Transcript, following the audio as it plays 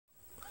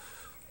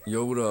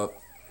Yo, what up?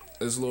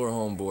 It's Lord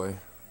Homeboy.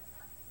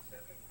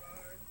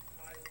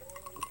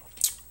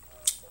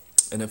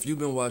 And if you've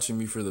been watching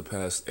me for the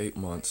past 8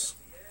 months,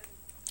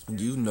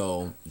 you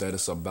know that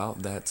it's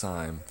about that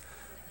time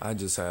I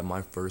just had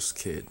my first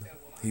kid.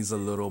 He's a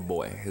little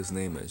boy. His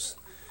name is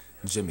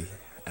Jimmy,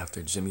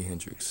 after Jimi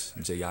Hendrix.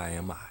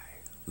 Jimi.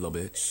 Little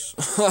bitch.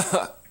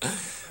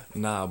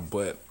 Nah,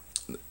 but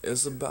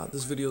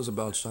this video is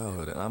about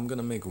childhood, and I'm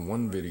gonna make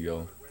one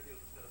video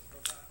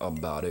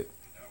about it.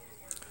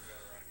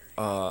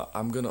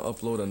 I'm gonna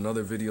upload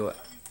another video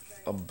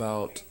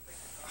about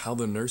how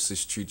the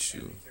nurses treat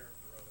you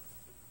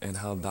and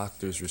how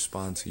doctors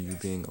respond to you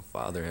being a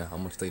father and how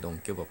much they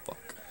don't give a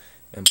fuck,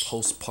 and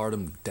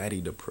postpartum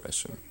daddy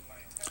depression.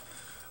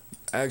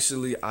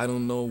 Actually, I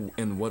don't know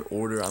in what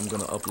order I'm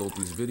gonna upload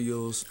these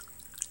videos,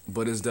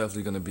 but it's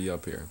definitely gonna be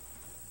up here.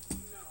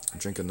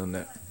 Drinking on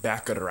that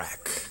back of the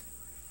rack.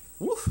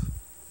 Woo.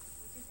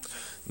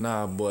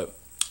 Nah, but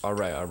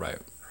alright.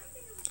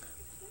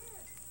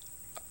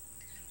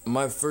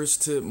 My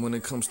first tip when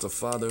it comes to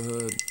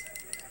fatherhood: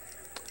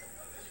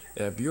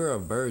 if you're a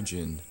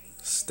virgin,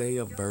 stay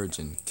a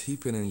virgin.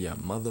 Keep it in your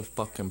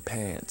motherfucking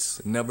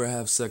pants. Never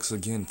have sex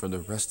again for the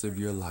rest of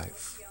your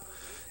life.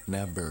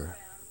 Never.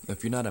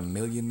 If you're not a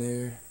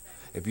millionaire,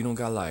 if you don't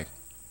got like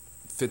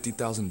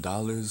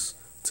 $50,000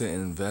 to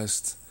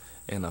invest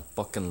in a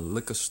fucking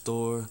liquor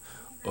store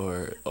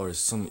or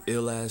some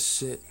ill ass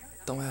shit,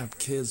 don't have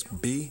kids.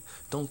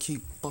 Don't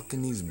keep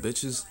fucking these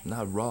bitches.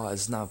 Not raw.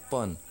 It's not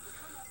fun.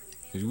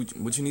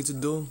 What you need to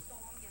do?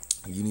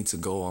 You need to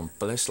go on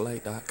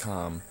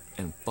fleshlight.com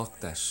and fuck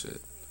that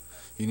shit.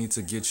 You need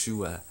to get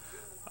you a.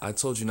 I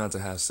told you not to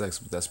have sex,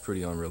 but that's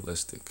pretty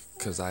unrealistic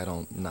because I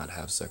don't not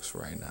have sex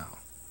right now.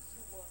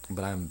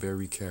 But I'm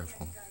very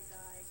careful.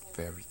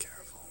 Very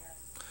careful.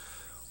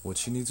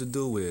 What you need to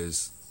do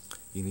is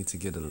you need to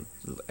get an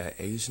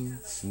Asian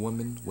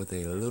woman with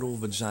a little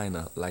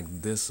vagina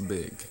like this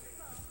big.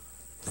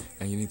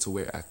 And you need to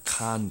wear a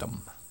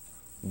condom.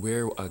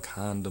 Wear a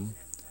condom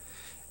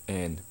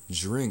and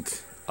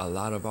drink a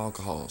lot of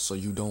alcohol so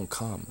you don't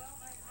come,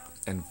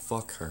 and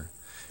fuck her,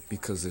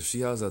 because if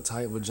she has a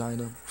tight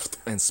vagina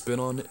and spit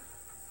on it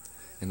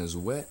and is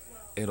wet,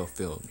 it'll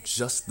feel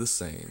just the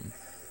same.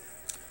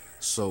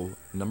 So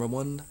number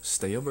 1,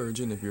 stay a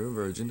virgin if you're a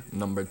virgin.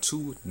 Number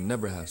 2,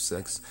 never have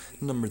sex.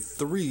 Number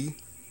 3,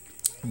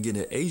 get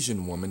an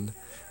Asian woman.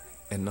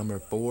 And number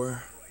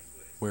 4,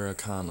 wear a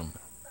condom.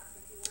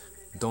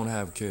 Don't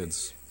have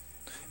kids.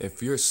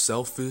 If you're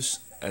selfish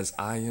as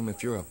I am,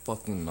 if you're a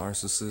fucking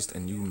narcissist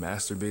and you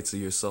masturbate to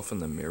yourself in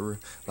the mirror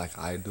like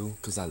I do,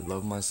 because I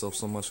love myself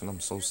so much and I'm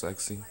so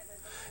sexy,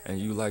 and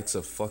you like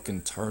to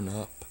fucking turn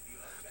up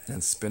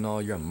and spend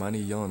all your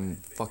money on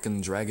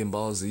fucking Dragon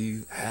Ball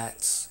Z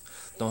hats,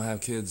 don't have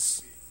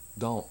kids.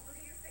 Don't.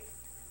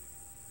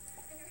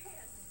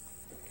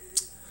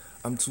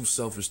 I'm too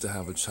selfish to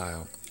have a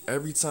child.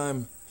 Every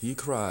time he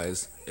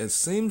cries, it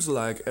seems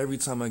like every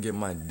time I get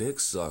my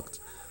dick sucked,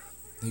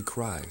 he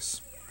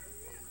cries.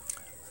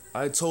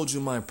 I told you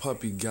my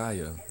puppy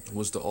Gaia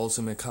was the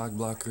ultimate cock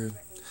blocker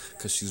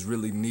because she's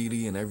really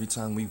needy, and every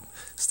time we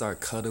start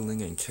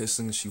cuddling and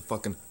kissing, she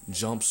fucking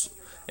jumps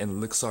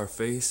and licks our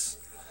face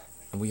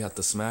and we have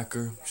to smack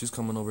her. She's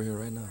coming over here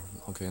right now.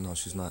 Okay, no,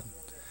 she's not.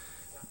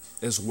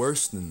 It's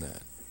worse than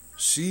that.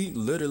 She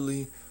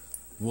literally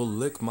will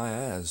lick my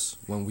ass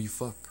when we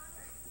fuck.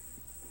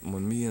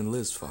 When me and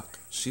Liz fuck.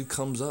 She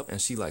comes up and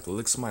she like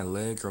licks my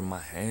leg or my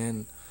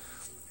hand,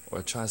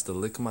 or tries to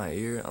lick my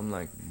ear. I'm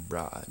like,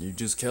 brah, you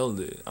just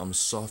killed it. I'm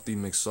softy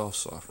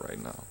McSoft right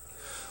now.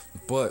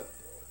 But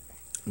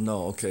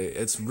no, okay,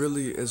 it is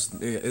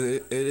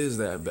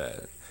that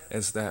bad.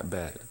 It's that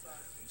bad.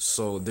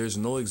 So there's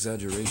no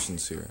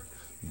exaggerations here.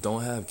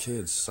 Don't have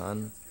kids,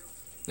 son.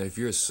 If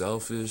you're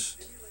selfish,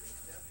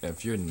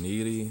 if you're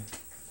needy,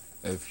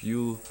 if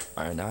you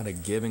are not a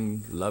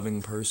giving,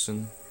 loving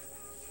person,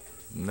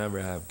 never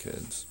have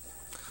kids.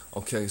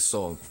 Okay,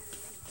 so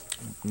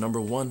number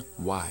 1,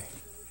 why?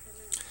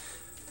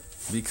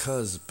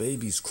 Because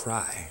babies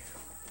cry.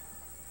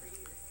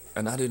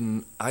 And I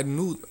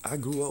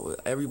grew up with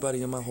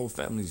everybody in my whole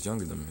family's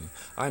younger than me.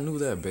 I knew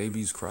that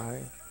babies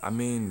cry. I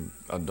mean,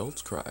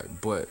 adults cry,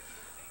 but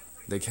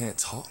they can't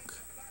talk.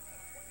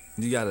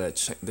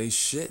 They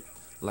shit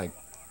like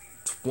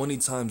 20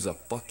 times a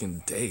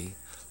fucking day.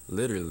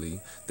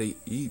 Literally, they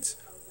eat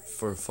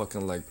for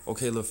fucking like,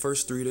 okay, the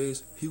first 3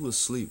 days, he was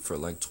asleep for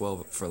like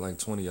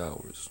 20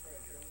 hours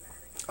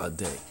a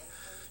day.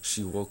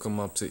 She woke him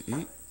up to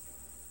eat,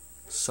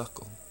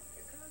 suckle,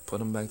 put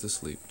him back to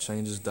sleep,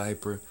 change his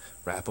diaper,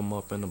 wrap him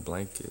up in a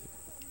blanket.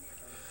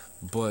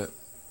 But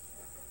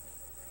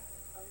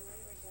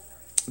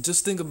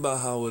just think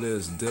about how it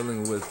is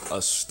dealing with a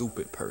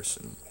stupid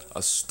person.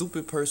 A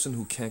stupid person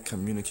who can't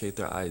communicate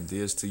their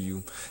ideas to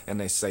you, and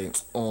they say, you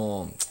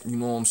know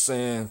what I'm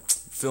saying?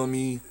 Feel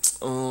me?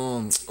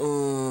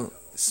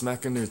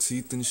 Smacking their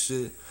teeth and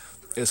shit.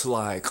 It's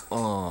like, you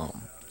know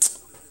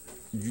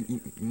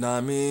what I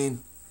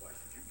mean?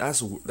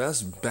 That's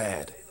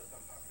bad.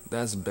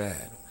 That's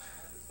bad.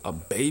 A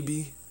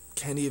baby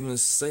can't even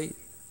say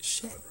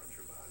Shit.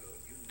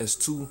 It's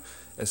too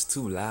it's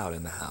too loud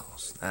in the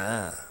house.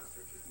 I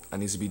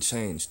need to be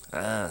changed.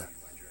 I'm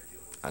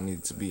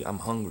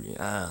hungry.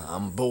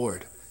 I'm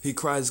bored. He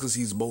cries because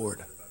he's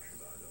bored.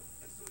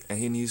 And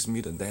he needs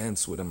me to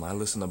dance with him. I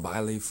listen to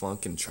ballet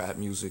funk and trap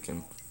music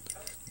and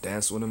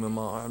dance with him in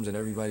my arms, and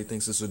everybody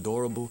thinks it's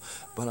adorable,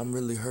 but I'm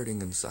really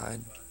hurting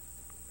inside.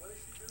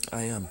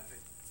 I am.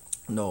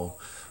 No.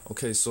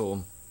 Okay,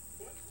 so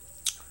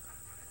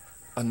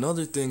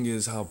another thing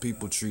is how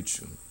people treat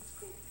you.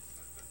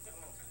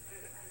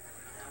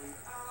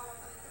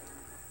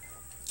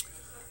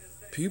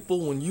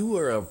 People, when you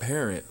are a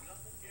parent,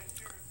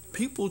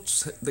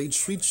 they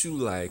treat you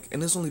like,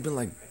 and it's only been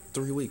like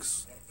 3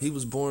 weeks. He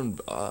was born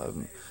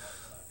on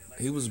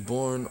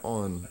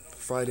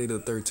Friday the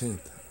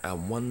 13th at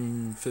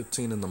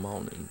 1:15 in the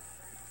morning.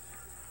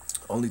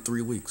 Only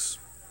 3 weeks.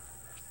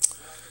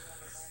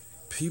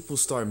 People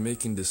start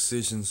making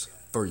decisions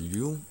for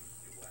you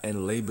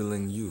and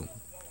labeling you.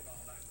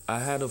 I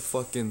had a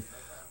fucking,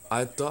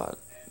 I thought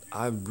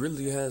I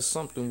really had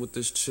something with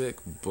this chick,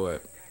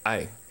 but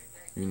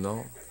you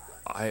know,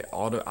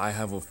 I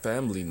have a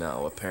family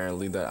now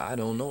apparently that I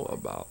don't know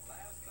about.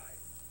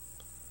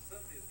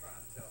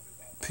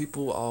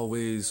 People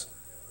always,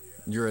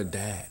 you're a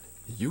dad.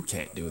 You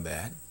can't do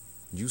that.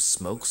 You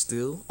smoke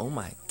still? Oh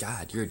my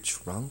god, you're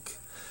drunk?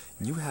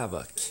 You have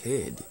a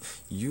kid.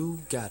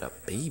 You got a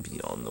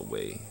baby on the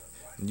way.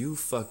 You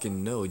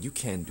fucking know you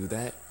can't do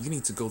that. You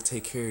need to go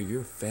take care of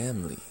your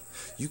family.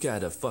 You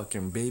got a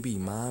fucking baby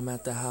mom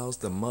at the house,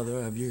 the mother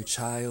of your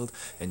child,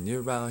 and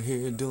you're out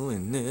here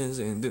doing this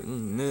and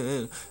doing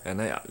that.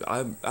 And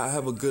I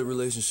have a good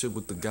relationship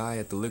with the guy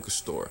at the liquor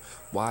store.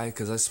 Why?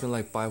 Because I spend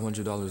like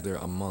 $500 there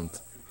a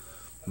month.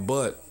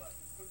 But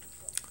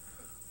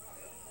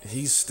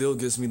he still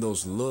gives me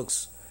those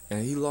looks,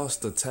 and he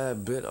lost a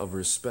tad bit of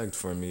respect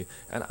for me,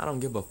 and I don't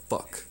give a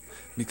fuck.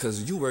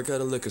 Because you work at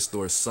a liquor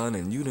store, son,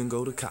 and you didn't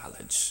go to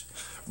college.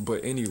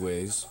 But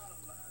anyways,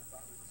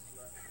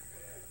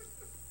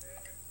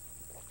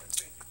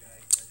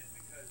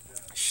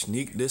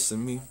 sneak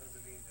dissing me.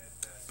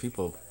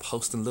 People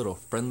posting little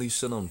friendly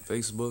shit on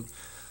Facebook.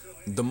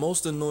 The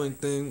most annoying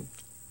thing,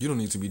 you don't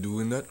need to be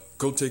doing that.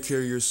 Go take care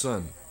of your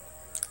son.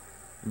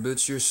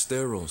 Bitch, you're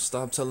sterile.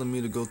 Stop telling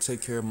me to go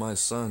take care of my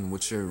son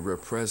with your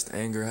repressed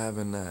anger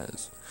having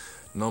ass.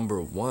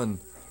 Number one,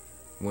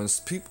 when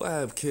people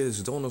have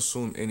kids, don't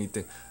assume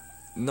anything.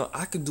 No,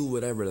 I can do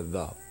whatever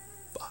the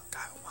fuck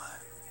I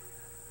want.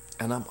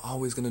 And I'm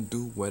always gonna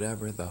do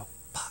whatever the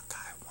fuck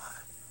I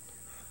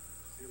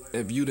want.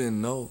 If you didn't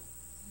know,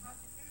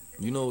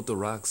 you know what The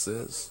Rock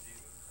says?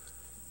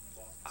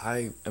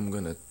 I am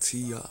gonna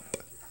tee up.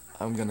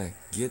 I'm gonna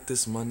get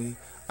this money.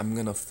 I'm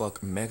gonna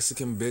fuck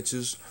Mexican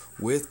bitches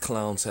with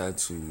clown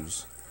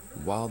tattoos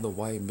while the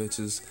white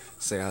bitches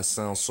say I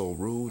sound so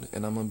rude,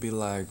 and I'm gonna be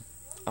like,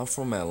 I'm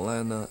from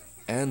Atlanta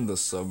and the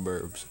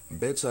suburbs.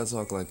 Bitch, I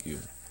talk like you.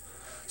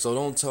 So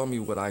don't tell me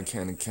what I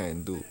can and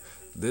can't do.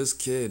 This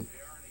kid,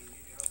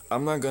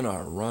 I'm not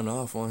gonna run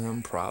off on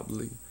him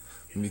probably,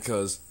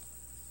 because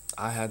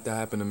I had that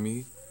happen to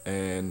me,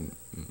 and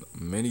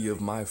many of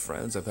my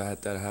friends have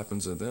had that happen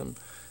to them,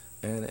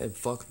 and it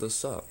fucked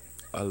us up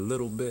a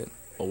little bit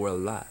or a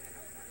lot.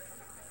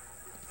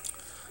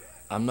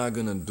 I'm not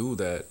gonna do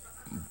that,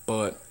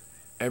 but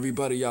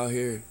everybody out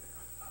here,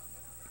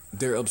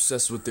 they're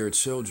obsessed with their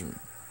children.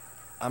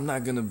 I'm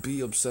not gonna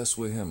be obsessed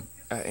with him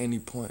at any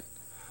point.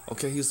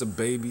 Okay, he's a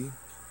baby.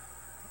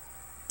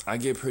 I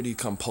get pretty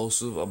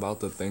compulsive about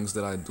the things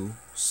that I do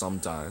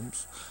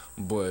sometimes,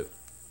 but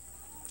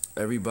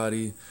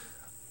everybody,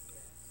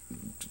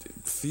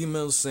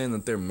 females saying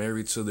that they're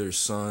married to their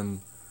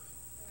son,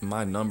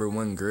 my number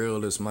one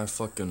girl is my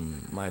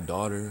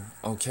daughter.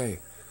 Okay,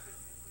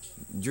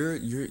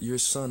 your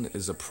son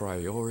is a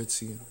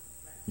priority.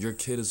 Your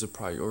kid is a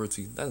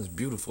priority. That is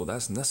beautiful.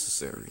 That's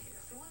necessary.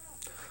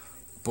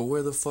 But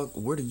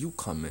where do you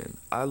come in?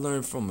 I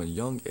learned from a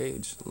young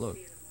age. Look,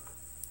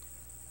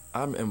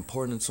 I'm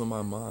important to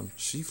my mom.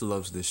 She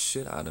loves the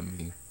shit out of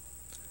me,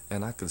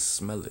 and I can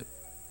smell it.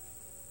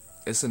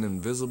 It's an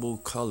invisible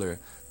color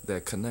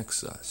that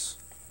connects us.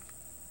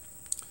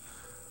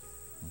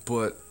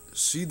 But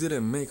she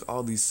didn't make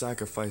all these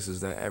sacrifices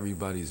that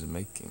everybody's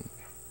making.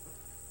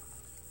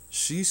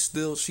 She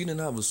didn't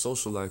have a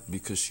social life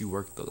because she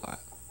worked a lot.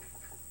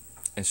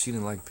 And she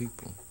didn't like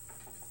people.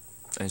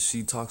 And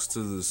she talks to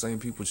the same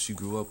people she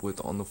grew up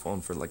with on the phone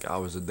for like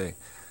hours a day.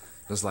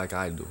 Just like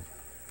I do.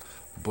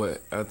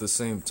 But at the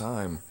same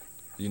time,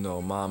 you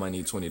know, Mom, I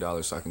need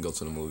 $20 so I can go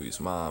to the movies.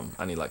 Mom,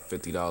 I need like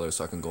 $50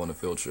 so I can go on a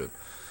field trip.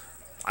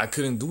 I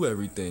couldn't do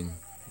everything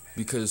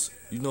because,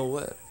 you know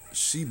what?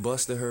 She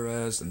busted her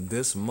ass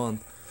this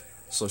month,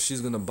 so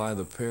she's gonna buy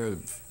the pair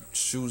of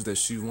shoes that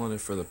she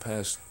wanted for the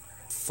past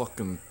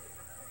fucking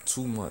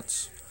 2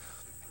 months.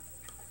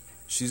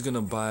 She's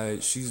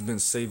been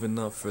saving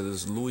up for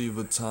this Louis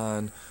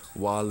Vuitton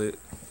wallet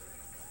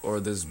or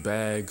this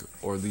bag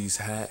or these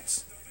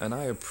hats, and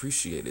I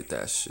appreciated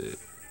that shit.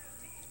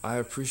 I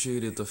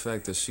appreciated the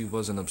fact that she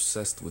wasn't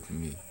obsessed with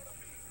me.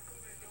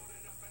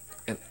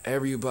 And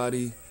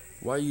everybody,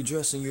 why are you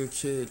dressing your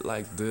kid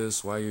like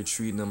this? Why are you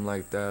treating them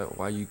like that?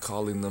 Why are you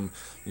calling them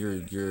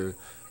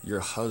your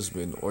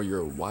husband or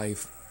your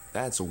wife?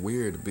 That's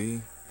weird,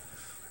 B.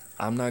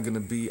 I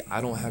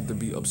don't have to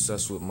be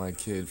obsessed with my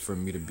kid for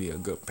me to be a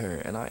good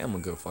parent. And I am a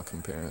good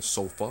fucking parent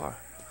so far.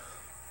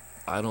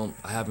 I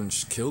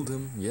haven't killed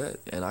him yet,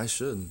 and I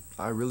should.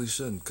 I really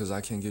should, because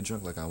I can't get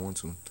drunk like I want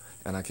to.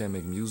 And I can't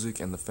make music,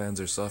 and the fans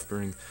are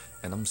suffering,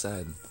 and I'm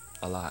sad.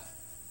 A lot.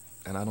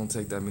 And I don't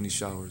take that many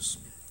showers.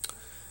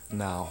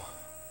 Now.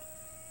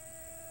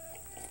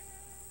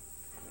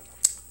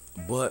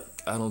 But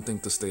I don't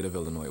think the state of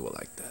Illinois will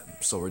like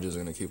that. So we're just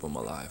gonna keep him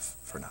alive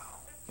for now.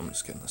 I'm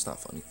just kidding, that's not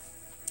funny.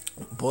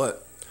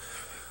 But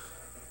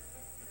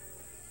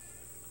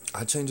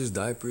I change his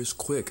diapers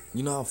quick.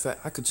 You know how fast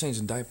I could change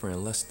a diaper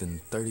in less than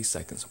 30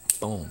 seconds.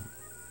 Boom.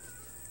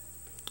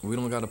 We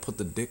don't gotta put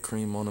the dick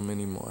cream on him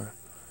anymore,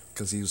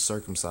 because he was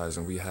circumcised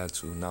and we had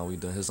to. Now we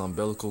done. His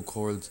umbilical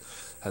cord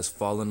has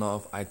fallen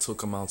off. I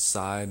took him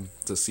outside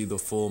to see the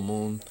full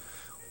moon.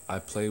 I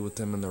played with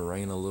him in the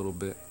rain a little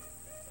bit.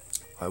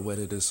 I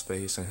wetted his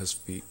face and his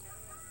feet.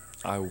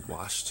 I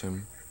washed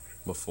him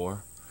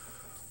before.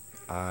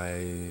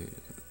 I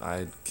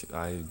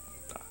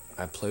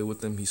play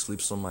with him. He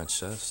sleeps on my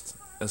chest.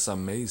 It's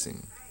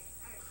amazing.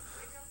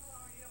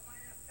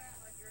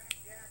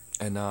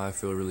 And now I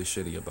feel really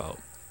shitty about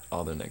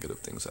all the negative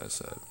things I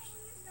said.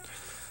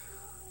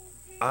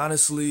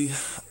 Honestly,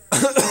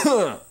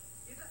 I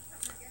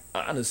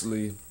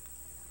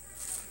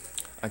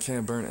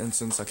can't burn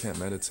incense. I can't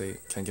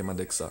meditate. Can't get my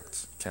dick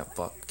sucked. Can't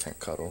fuck. Can't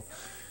cuddle.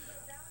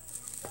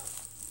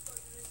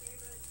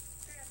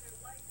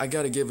 I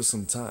gotta give it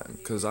some time,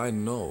 because I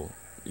know,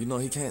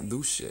 he can't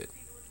do shit.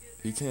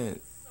 I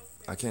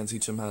can't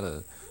teach him how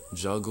to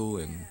juggle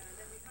and,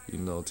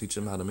 teach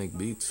him how to make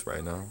beats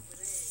right now.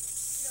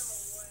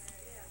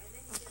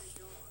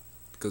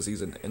 Because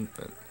he's an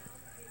infant.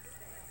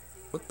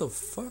 What the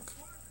fuck?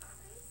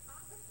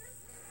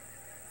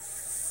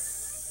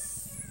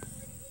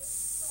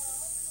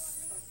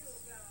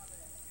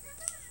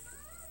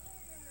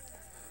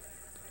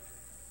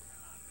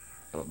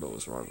 I don't know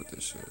what's wrong with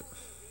this shit.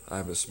 I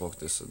haven't smoked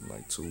this in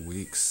like 2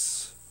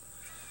 weeks.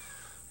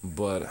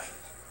 But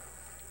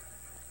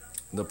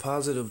the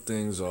positive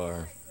things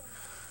are,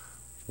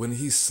 when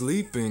he's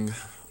sleeping,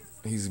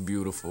 he's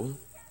beautiful.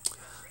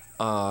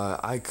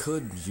 I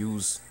could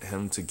use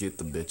him to get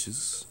the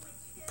bitches,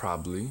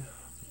 probably.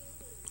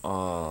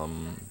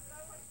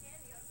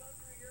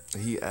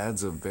 He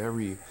adds a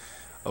very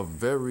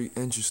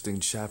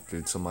interesting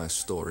chapter to my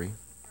story.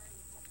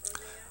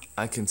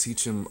 I can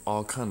teach him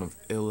all kind of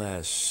ill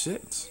ass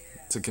shit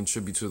to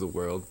contribute to the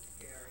world.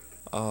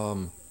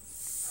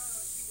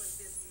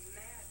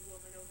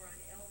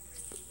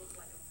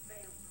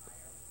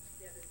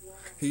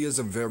 He is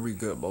a very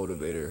good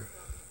motivator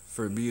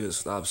for me to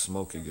stop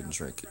smoking and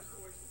drinking.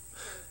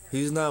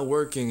 He's not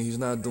working, he's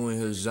not doing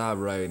his job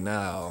right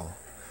now,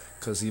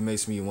 because he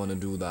makes me want to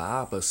do the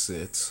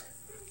opposite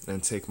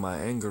and take my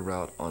anger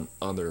out on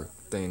other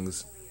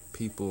things,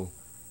 people,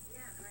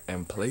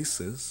 and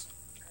places,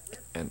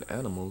 and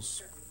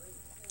animals.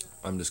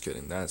 I'm just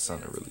kidding, that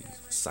sounded really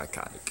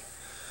psychotic.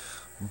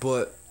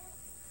 But,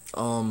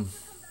 I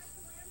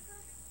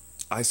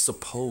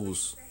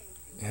suppose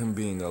him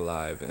being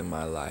alive in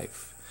my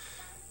life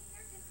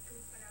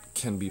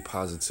can be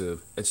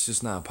positive. It's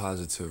just not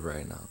positive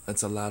right now.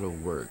 It's a lot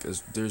of work.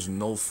 There's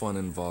no fun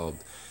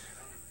involved,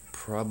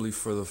 probably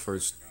for the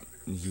first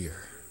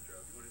year.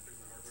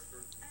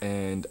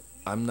 And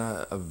I'm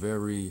not a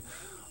very,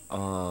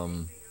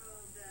 I'm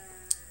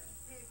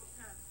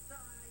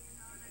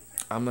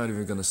not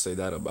even gonna say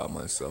that about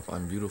myself.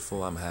 I'm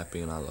beautiful, I'm happy,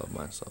 and I love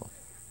myself.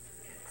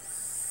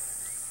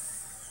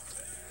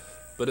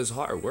 But it's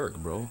hard work,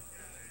 bro.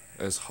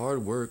 It's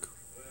hard work.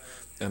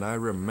 And I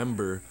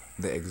remember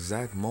the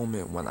exact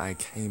moment when I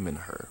came in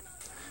her.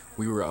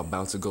 We were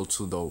about to go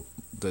to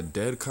the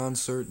Dead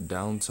concert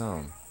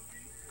downtown.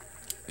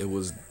 It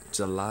was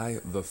July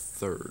the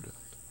 3rd.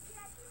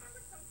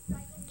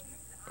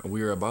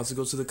 We were about to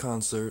go to the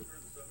concert,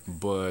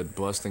 but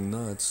busting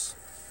nuts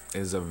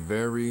is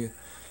the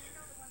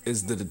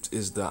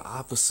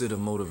opposite of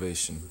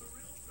motivation.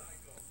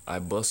 I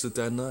busted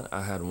that nut.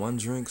 I had one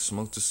drink,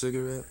 smoked a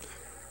cigarette,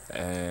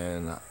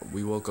 and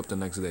we woke up the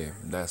next day.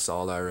 That's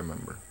all I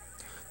remember.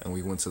 And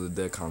we went to the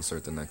Dead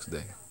concert the next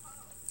day.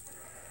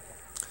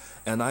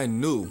 And I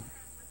knew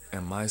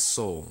in my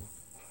soul,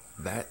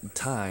 that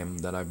time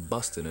that I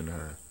busted in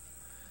her,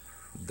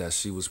 that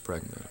she was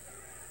pregnant.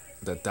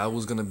 That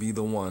was gonna be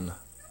the one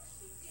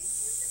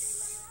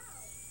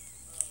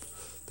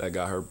that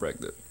got her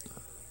pregnant.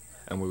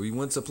 And when we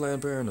went to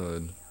Planned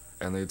Parenthood,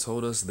 and they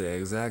told us the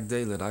exact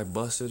day that I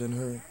busted in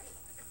her,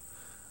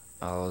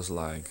 I was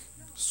like,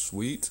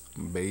 sweet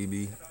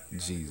baby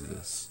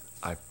Jesus,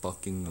 I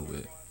fucking knew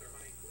it.